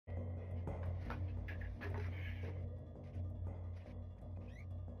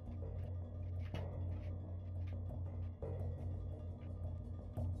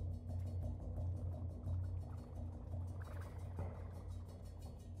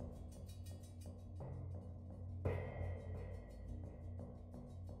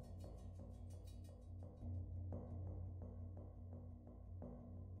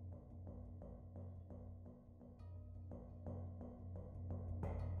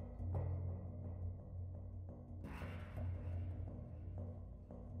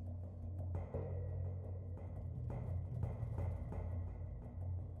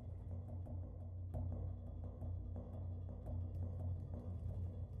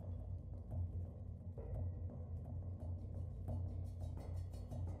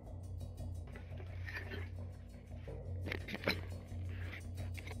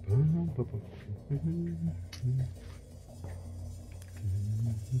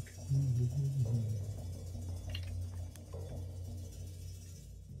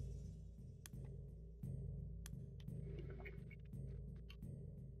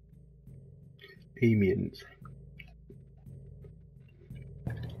Amiens.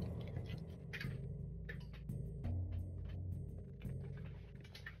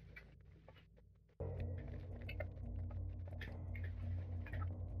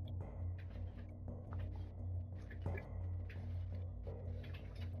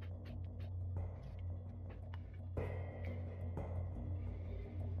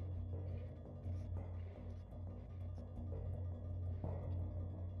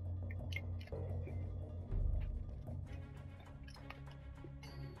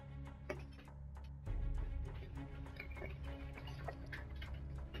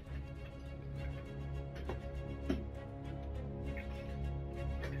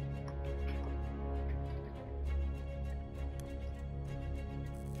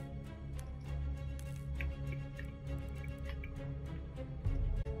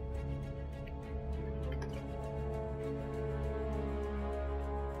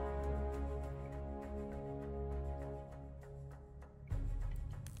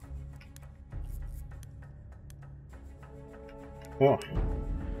 What?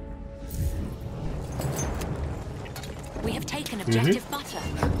 We have taken objective butter.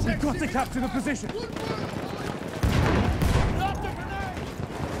 We've got to capture the position.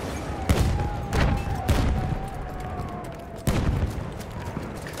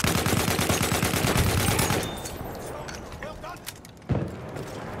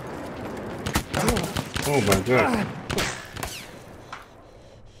 Oh my god.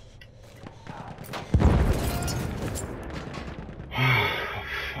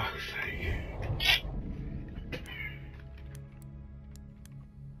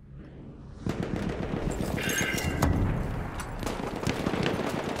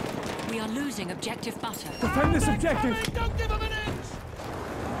 We are losing objective butter. Defend this objective. Don't give them an inch!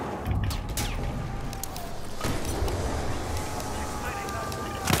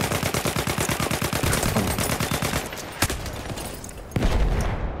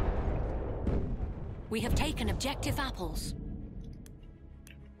 We have taken objective apples.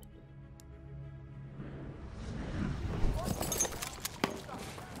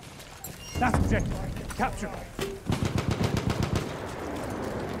 That's objective. Capture.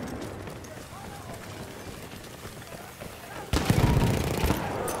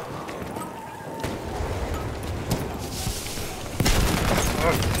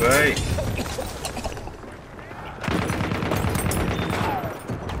 Fuck's sake.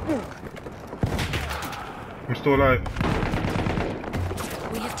 I'm still alive.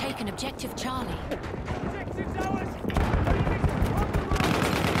 We have taken objective Charlie. Objective's ours.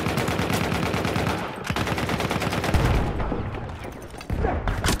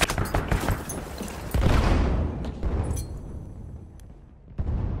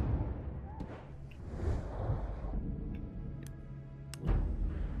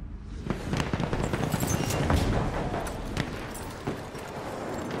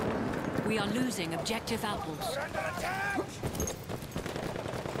 We are losing objective apples.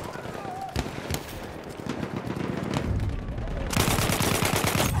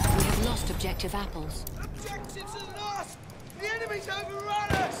 We have lost objective apples. Objectives are lost! The enemy's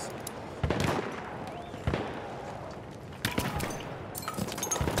overrun us!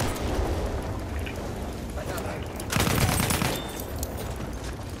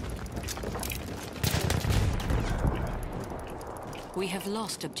 We have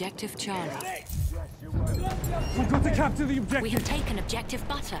lost objective Charlie. We've got to capture the We objective. have taken objective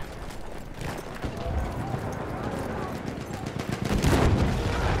butter.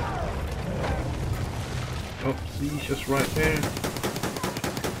 Oh, he's just right there.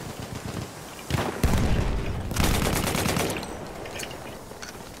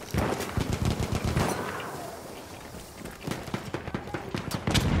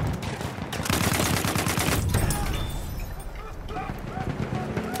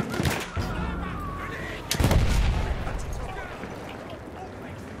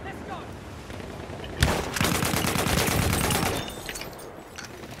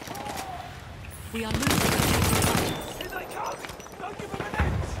 We are losing objective butter. Here they come! Don't give them an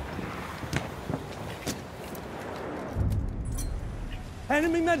inch!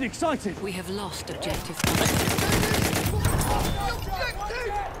 Enemy medic sighted. We have lost objective butter.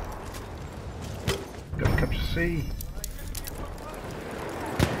 Gotta capture C.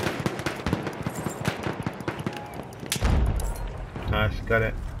 Nice, got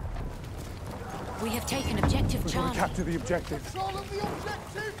it. We have taken objective We've got to Charlie. capture the objective. Control of the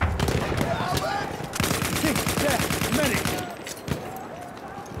objective! King, there, medic.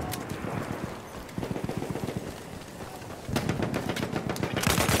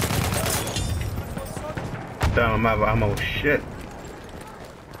 Damn, I'm out of ammo. Shit.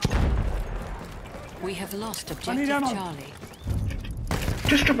 We have lost need objective ammo. Charlie.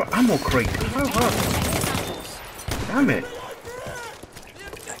 Just drop an ammo crate. We have Oh, taken oh, objective apples. damn it. The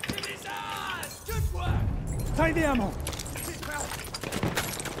objective is ours! Good work! Take the ammo.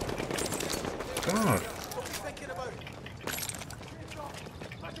 God. What are you thinking about?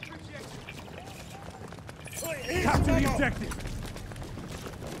 Capture the objective.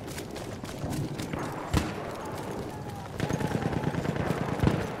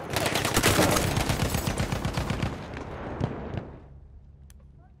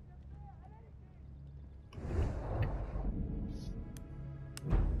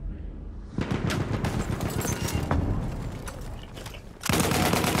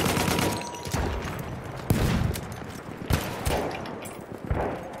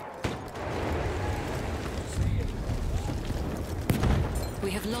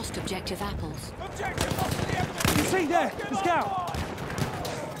 We have lost objective apples. Objective lost to the enemy! You see there, the scout.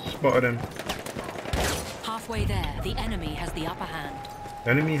 Spotted him. Halfway there, the enemy has the upper hand.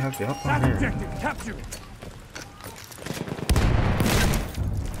 Enemy has the upper That hand. objective, capture it.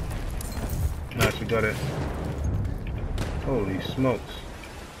 Nice, we got it. Holy smokes.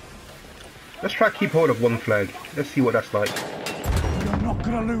 Let's try to keep hold of one flag. Let's see what that's like. You're not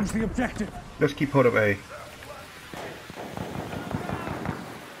gonna lose the objective. Let's keep hold of A.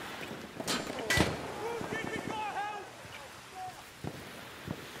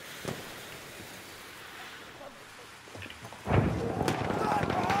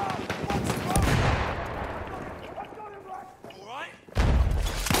 Alright?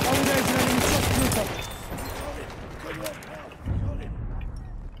 Over there's an enemy shot trooper.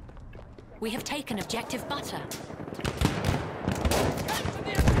 We have taken objective butter. Capture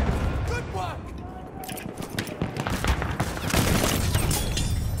the objective! Good work!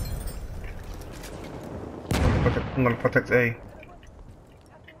 I'm gonna protect A.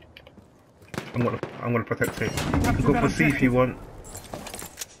 I'm gonna protect A. You can go for C if you want.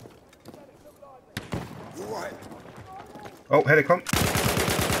 Oh, here they come.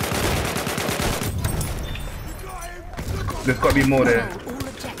 There's got to be more there. Control all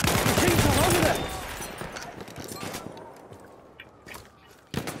objectives. King's not over there.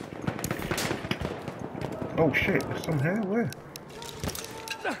 Oh shit, there's some here? Where?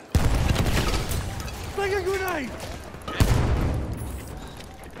 Fling a grenade.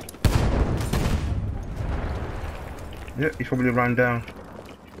 Yeah, he's probably ran down.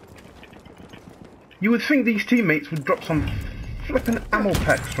 You would think these teammates would drop some flipping ammo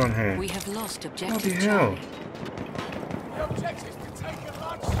packs from here. We have lost Bloody objective hell. Charlie. The objective's been taken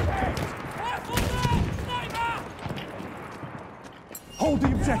lunch spared! Rifle down! Sniper! Hold the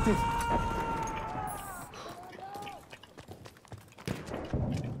objective.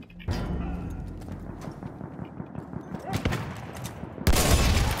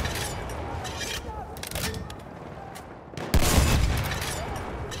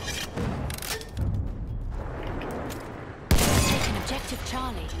 Taken objective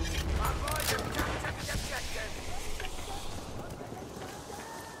Charlie.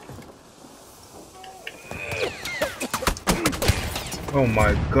 Oh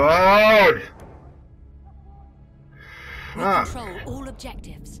my god! We Ah. control all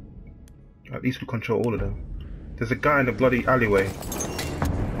objectives. At least we control all of them. There's a guy in the bloody alleyway.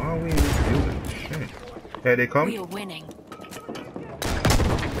 Why are we in this building? Shit. Here they come. We are winning.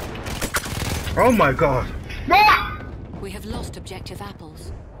 Oh my god! Ah! We have lost objective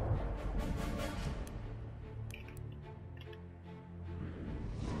apples.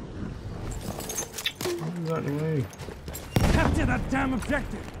 Move out the way. Capture that damn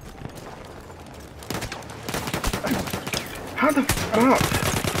objective. How the fuck?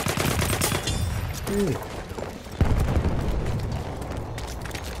 Ooh.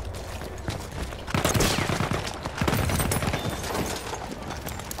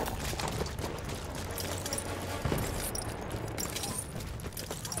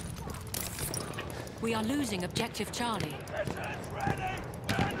 We are losing objective Charlie.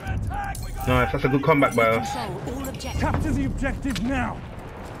 Nice, that's a good comeback by us. Control all objectives. Capture the objective now.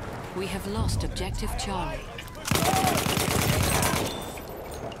 We have lost objective Charlie.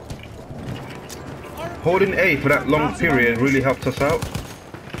 Holding A for that long period really helped us out.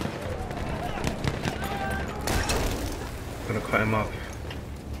 Gonna cut him off.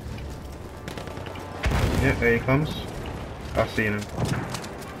 Yeah, there he comes. I've seen him.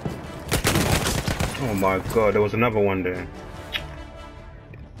 Oh my god, there was another one there.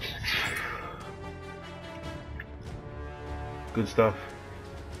 Good stuff.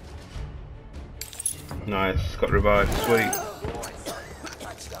 Nice, got revived, sweet.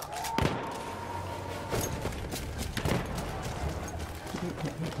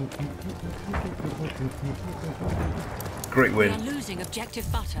 Great We are win. losing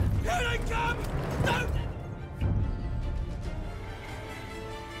objective butter. Here they come! Don't...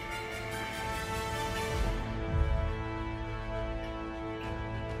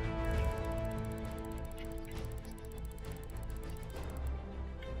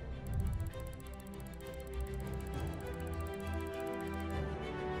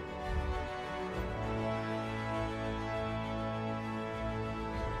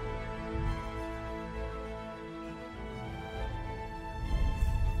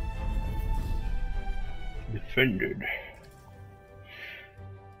 Defended.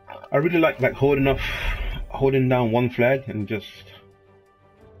 I really like holding down one flag and just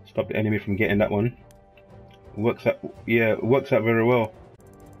stop the enemy from getting that one. Works out, yeah, it works out very well.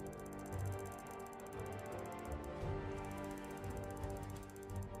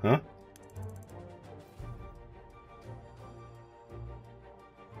 Huh?